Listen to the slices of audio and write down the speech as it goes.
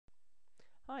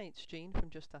Hi, it's Jean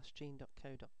from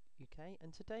justaskjean.co.uk,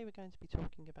 and today we're going to be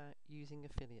talking about using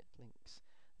affiliate links.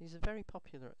 These are very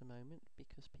popular at the moment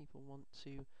because people want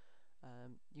to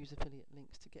use affiliate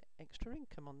links to get extra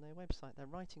income on their website. They're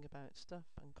writing about stuff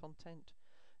and content,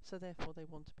 so therefore they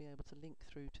want to be able to link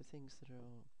through to things that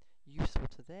are useful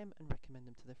to them and recommend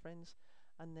them to their friends,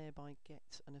 and thereby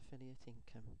get an affiliate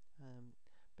income.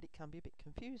 But it can be a bit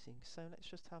confusing, so let's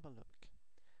just have a look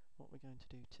what we're going to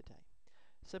do today.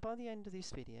 So by the end of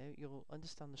this video you'll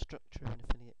understand the structure of an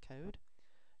affiliate code.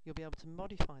 You'll be able to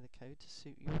modify the code to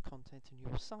suit your content and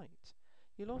your site.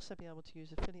 You'll also be able to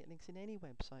use affiliate links in any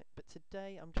website, but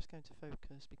today I'm just going to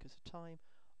focus, because of time,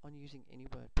 on using any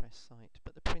WordPress site,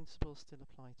 but the principles still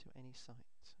apply to any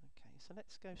site. Okay, so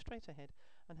let's go straight ahead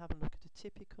and have a look at a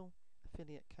typical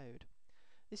affiliate code.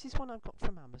 This is one I've got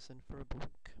from Amazon for a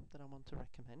book that I want to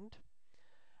recommend.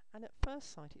 And at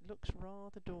first sight it looks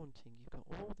rather daunting. You've got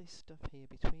all this stuff here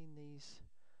between these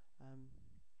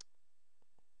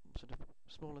sort of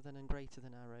smaller than and greater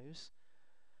than arrows,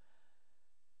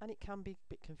 and it can be a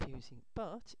bit confusing.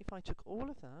 But if I took all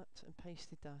of that and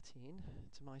pasted that in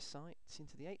to my site,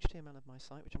 into the HTML of my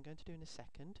site, which I'm going to do in a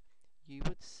second, you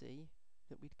would see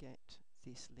that we'd get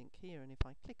this link here. And if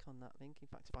I click on that link, in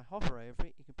fact if I hover over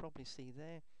it, you can probably see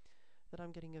there that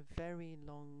I'm getting a very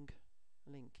long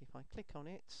link. If I click on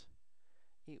it,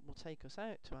 it will take us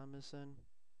out to Amazon.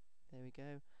 There we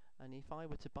go. And if I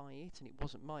were to buy it and it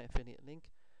wasn't my affiliate link,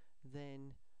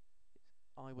 then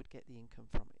I would get the income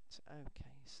from it.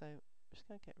 Okay, so I'm just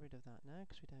going to get rid of that now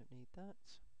because we don't need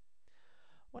that.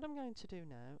 What I'm going to do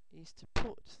now is to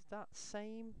put that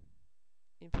same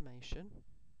information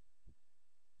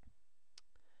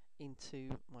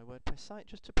into my WordPress site,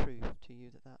 just to prove to you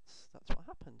that that's what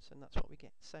happens and that's what we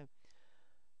get. So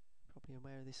probably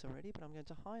aware of this already, but I'm going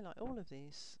to highlight all of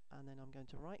this, and then I'm going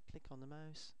to right click on the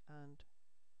mouse and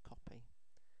copy.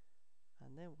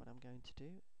 And then what I'm going to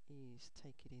do is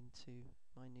take it into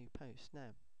my new post.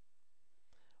 Now,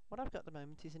 what I've got at the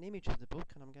moment is an image of the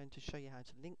book, and I'm going to show you how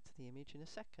to link to the image in a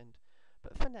second.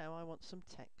 But for now I want some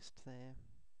text there.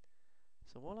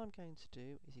 So what I'm going to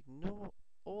do is ignore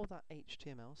all that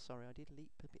HTML. Sorry, I did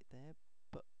leap a bit there,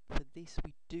 but for this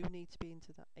we do need to be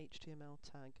into that HTML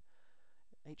tab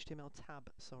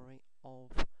of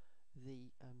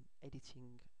the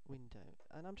editing window,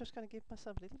 and I'm just going to give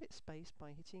myself a little bit space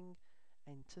by hitting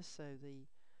enter, so the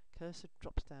cursor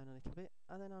drops down a little bit,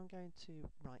 and then I'm going to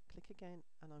right click again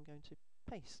and I'm going to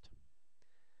paste.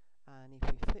 And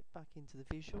if we flip back into the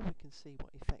visual, we can see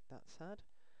what effect that's had.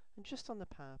 And just on the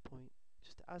PowerPoint,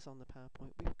 just as on the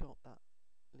PowerPoint, we've got that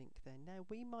link there. Now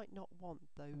we might not want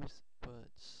those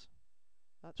words.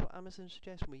 That's what Amazon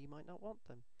suggests. We might not want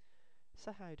them.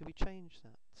 So how do we change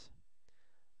that?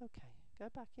 Okay, go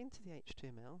back into the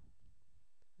HTML,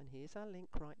 and here's our link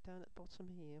right down at the bottom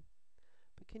here.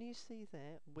 But can you see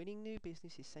there, winning new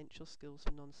business essential skills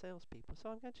for non-salespeople? So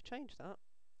I'm going to change that,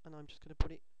 and I'm just going to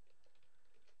put it,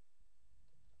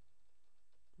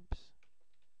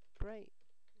 great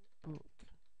book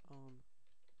on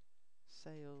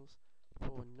sales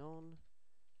for non-sales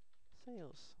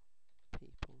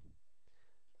people.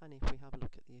 And if we have a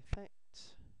look at the effect,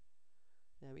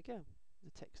 there we go, the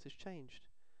text has changed.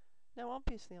 Now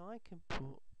obviously I can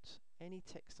put any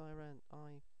text I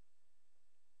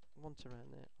want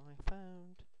around there. I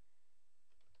found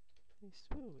this.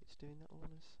 Oh, it's doing that all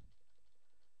as.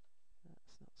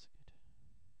 That's not so good.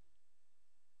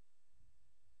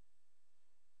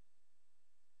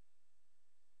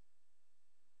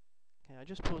 Okay, I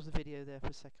just paused the video there for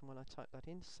a second while I type that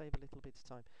in to save a little bit of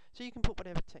time. So you can put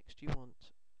whatever text you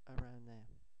want around there.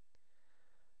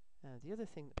 The other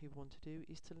thing that people want to do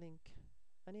is to link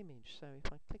an image. So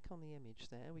if I click on the image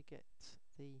there, we get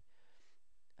the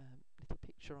little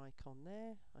picture icon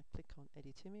there. I click on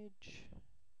edit image,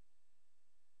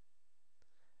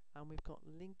 and we've got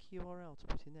link URL to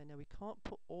put in there. Now we can't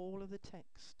put all of the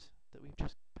text that we've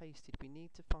just pasted. We need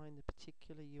to find the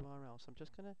particular URL. So I'm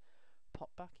just going to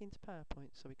pop back into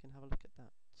PowerPoint so we can have a look at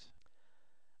that.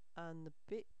 And the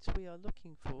bit we are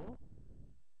looking for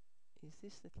is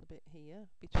this little bit here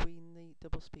between the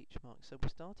double speech marks. So we're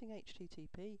starting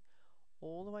HTTP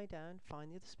all the way down,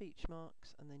 find the other speech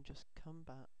marks, and then just come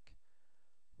back,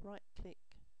 right click,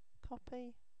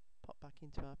 copy, pop back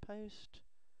into our post,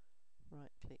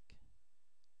 right click,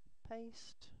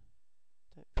 paste.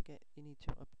 Don't forget you need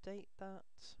to update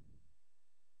that.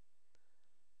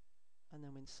 And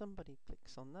then when somebody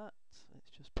clicks on that,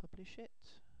 let's just publish it.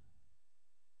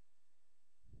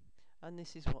 And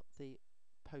this is what the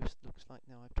post looks like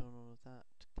now I've done all of that.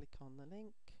 Click on the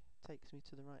link, takes me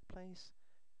to the right place.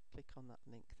 Click on that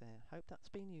link there. Hope that's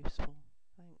been useful.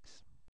 Thanks.